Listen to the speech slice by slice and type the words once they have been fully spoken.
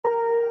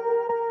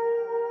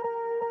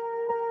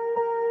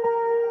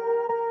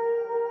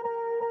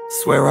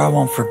Swear I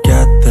won't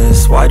forget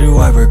this, why do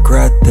I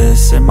regret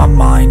this? In my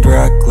mind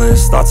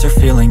reckless, thoughts are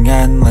feeling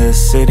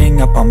endless. Sitting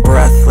up, I'm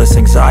breathless,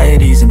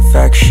 anxiety's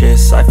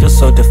infectious. I feel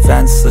so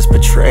defenseless,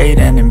 betrayed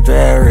and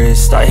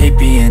embarrassed. I hate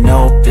being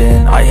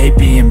open, I hate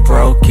being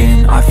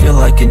broken. I feel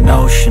like an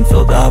ocean,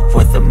 filled up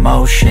with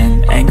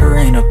emotion. Anger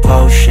ain't a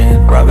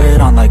potion, rub it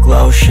on like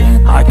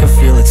lotion. I can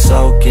feel it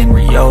soaking,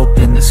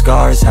 reopen, the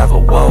scars have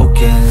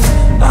awoken.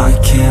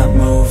 I can't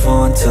move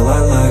on till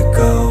I let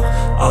go.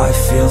 I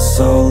feel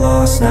so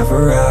lost,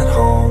 never at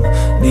home.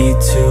 Need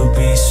to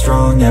be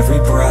strong, every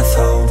breath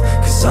hold.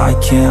 Cause I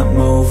can't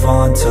move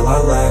on till I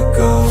let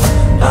go.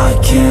 I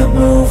can't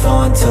move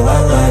on till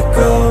I let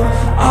go.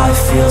 I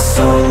feel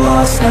so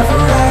lost, never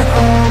at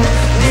home.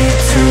 Need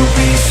to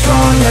be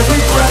strong,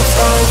 every breath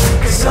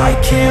hold. Cause I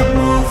can't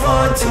move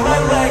on till I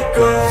let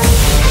go.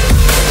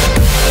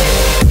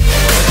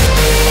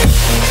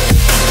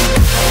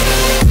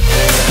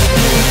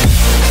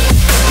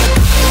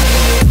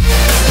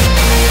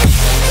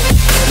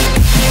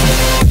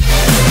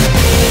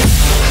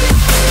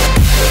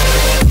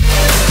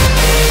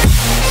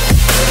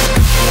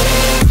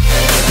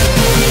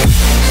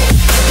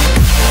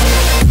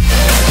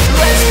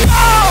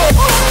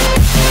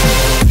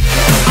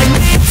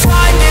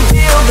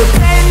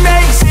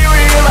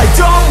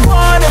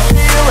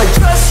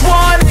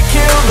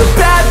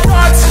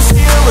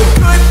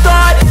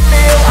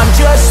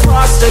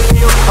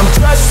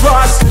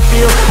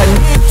 I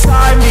need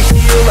time to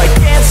heal, I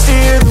can't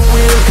steer the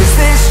wheel. Cause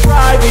this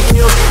private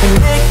hill, and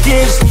it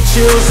gives me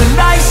chills. A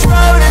nice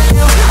road it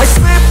feels, I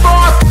slip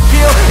off the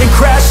peel and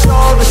crash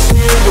all the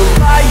steel.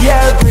 Will I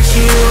ever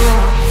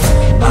heal?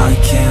 I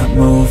can't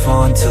move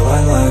on till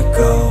I let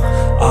go.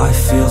 I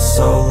feel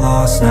so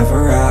lost,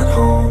 never at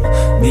home.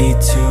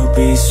 Need to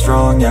be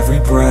strong, every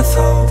breath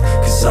hold.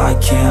 Cause I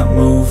can't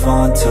move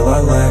on till I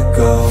let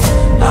go.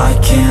 I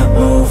can't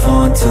move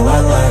on till I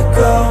let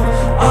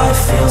go. I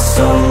feel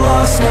so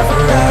lost,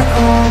 never at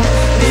home.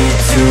 Need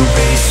to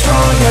be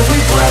strong,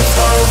 every breath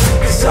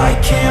hold. Cause I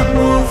can't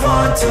move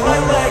on till I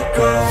let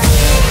go.